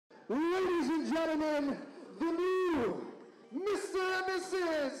Ladies and gentlemen, the new Mr. and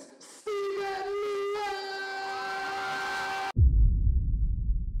Mrs. Stephen Linares!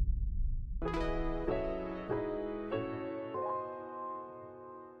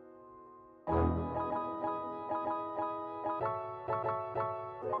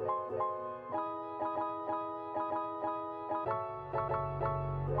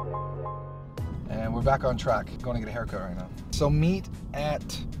 And we're back on track. Going to get a haircut right now. So meet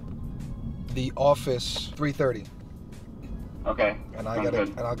at the office 3:30. Okay. And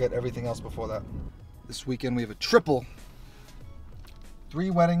I'll get everything else before that. This weekend we have a triple. 3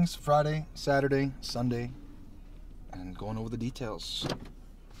 weddings, Friday, Saturday, Sunday, and going over the details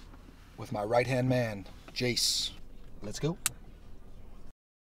with my right-hand man, Jace. Let's go.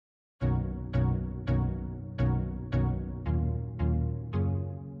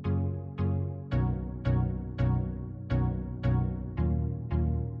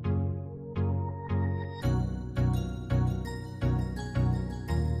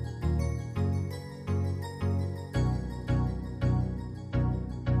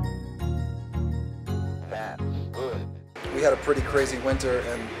 We had a pretty crazy winter,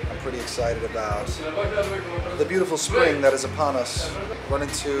 and I'm pretty excited about the beautiful spring that is upon us. Run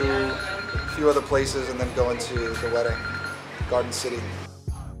into a few other places and then go into the wedding, Garden City.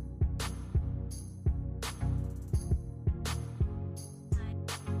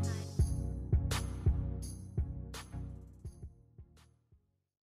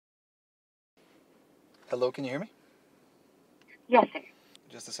 Hello, can you hear me? Yes, sir.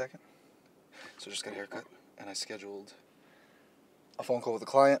 Just a second. So just got a haircut, and I scheduled a phone call with a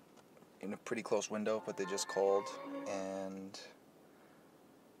client in a pretty close window, but they just called, and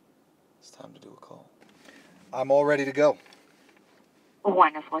it's time to do a call. I'm all ready to go.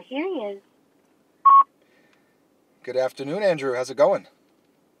 Wonderful. Here he is. Good afternoon, Andrew. How's it going?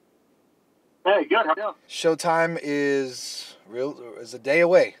 Hey, good. How are you? Showtime is a day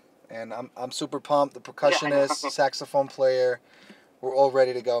away, and I'm super pumped. The percussionist, saxophone player, we're all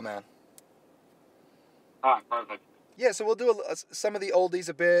ready to go, man. All right, perfect. Yeah, so we'll do some of the oldies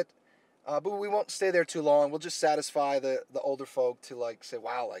a bit, but we won't stay there too long. We'll just satisfy the older folk to say,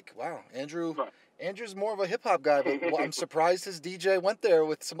 wow, Andrew. Right. Andrew's more of a hip hop guy, but I'm surprised his DJ went there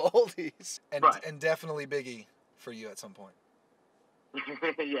with some oldies, and definitely Biggie for you at some point.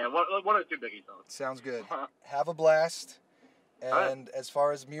 Yeah, one or two Biggie songs. Sounds good. Have a blast, and as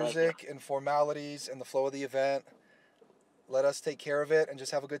far as music and formalities and the flow of the event, let us take care of it and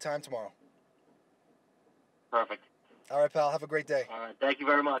just have a good time tomorrow. Perfect. All right, pal. Have a great day. All right. Thank you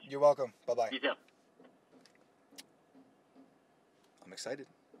very much. You're welcome. Bye-bye. You too. I'm excited.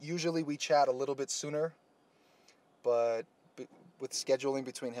 Usually we chat a little bit sooner, but with scheduling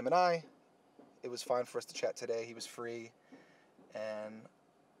between him and I, it was fine for us to chat today. He was free. And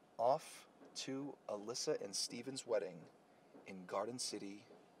off to Alyssa and Steven's wedding in Garden City,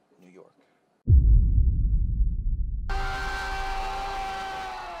 New York.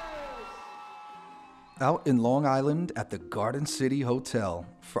 Out in Long Island at the Garden City Hotel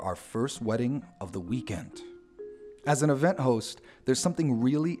for our first wedding of the weekend. As an event host, there's something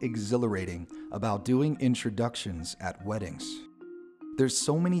really exhilarating about doing introductions at weddings. There's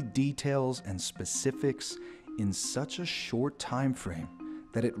so many details and specifics in such a short time frame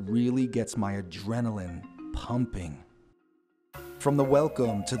that it really gets my adrenaline pumping. From the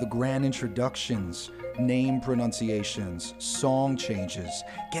welcome to the grand introductions, name pronunciations, song changes,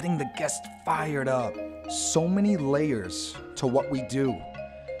 getting the guests fired up. So many layers to what we do.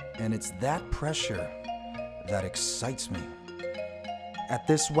 And it's that pressure that excites me. At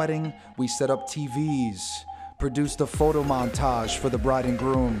this wedding, we set up TVs, produced a photo montage for the bride and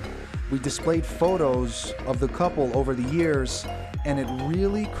groom. We displayed photos of the couple over the years, and it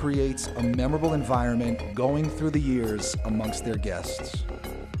really creates a memorable environment going through the years amongst their guests.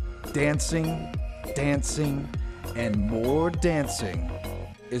 Dancing, dancing, and more dancing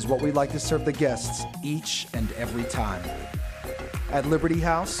is what we like to serve the guests each and every time. At Liberty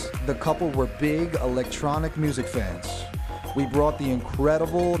House, the couple were big electronic music fans. We brought the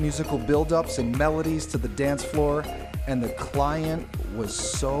incredible musical build-ups and melodies to the dance floor, and the client was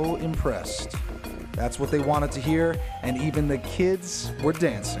so impressed. That's what they wanted to hear, and even the kids were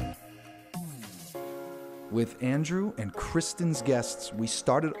dancing. With Andrew and Kristen's guests, we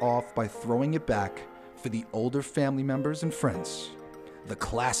started off by throwing it back for the older family members and friends. The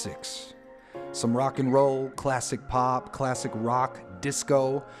classics. Some rock and roll, classic pop, classic rock,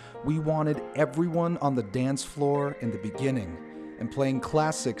 disco. We wanted everyone on the dance floor in the beginning, and playing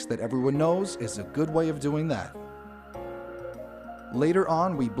classics that everyone knows is a good way of doing that. Later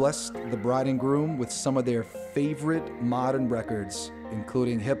on, we blessed the bride and groom with some of their favorite modern records,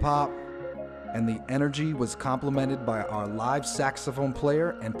 including hip-hop, and the energy was complemented by our live saxophone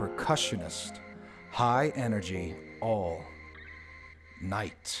player and percussionist. High energy all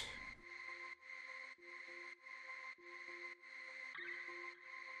night.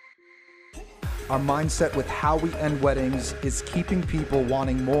 Our mindset with how we end weddings is keeping people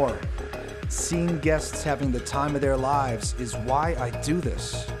wanting more. Seeing guests having the time of their lives is why I do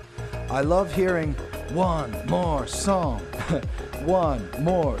this. I love hearing one more song, one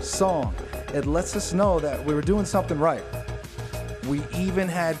more song. It lets us know that we were doing something right. We even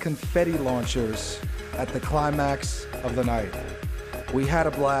had confetti launchers at the climax of the night. We had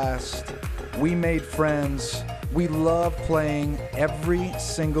a blast. We made friends. We love playing every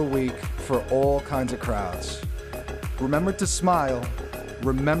single week for all kinds of crowds. Remember to smile.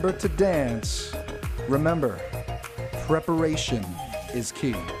 Remember to dance. Remember, preparation is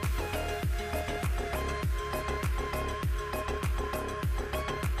key. One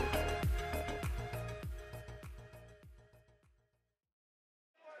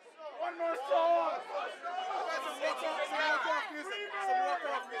more song!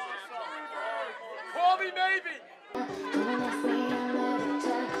 Call me maybe!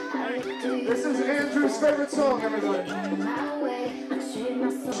 This is Andrew's favorite song, everybody.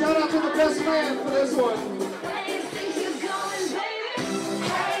 Shout out to the best man for this one.